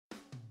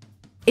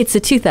It's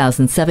a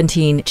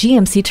 2017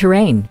 GMC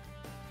Terrain.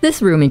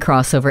 This roomy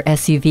crossover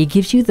SUV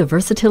gives you the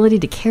versatility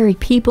to carry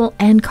people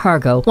and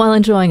cargo while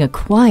enjoying a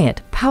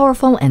quiet,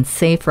 powerful, and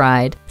safe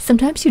ride.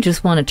 Sometimes you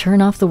just want to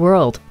turn off the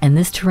world, and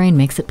this Terrain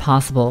makes it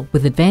possible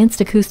with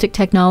advanced acoustic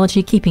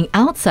technology keeping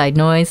outside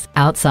noise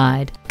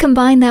outside.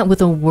 Combine that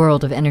with a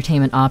world of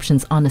entertainment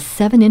options on a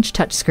 7-inch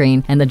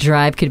touchscreen, and the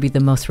drive could be the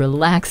most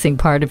relaxing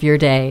part of your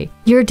day.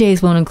 Your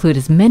days won't include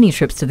as many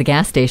trips to the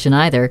gas station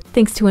either,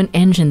 thanks to an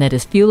engine that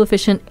is fuel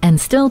efficient and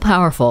still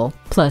powerful.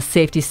 Plus,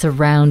 safety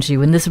surrounds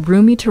you in this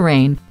roomy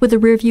Terrain with a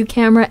rear-view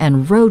camera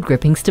and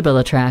road-gripping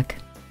StabiliTrak.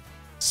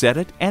 Set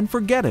it and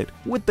forget it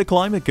with the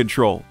climate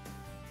control.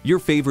 Your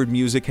favorite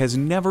music has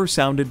never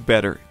sounded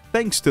better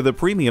thanks to the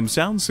premium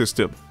sound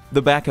system.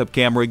 The backup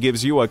camera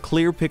gives you a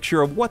clear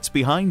picture of what's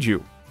behind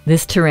you.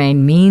 This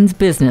Terrain means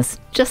business,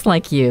 just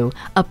like you.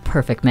 A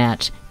perfect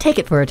match. Take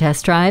it for a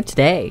test drive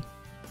today.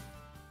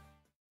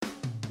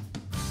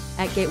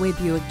 At Gateway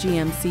Buick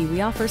GMC,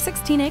 we offer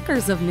 16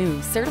 acres of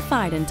new,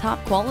 certified and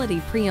top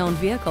quality pre-owned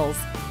vehicles,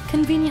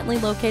 conveniently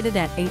located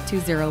at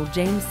 820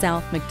 James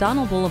South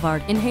McDonnell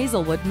Boulevard in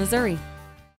Hazelwood, Missouri.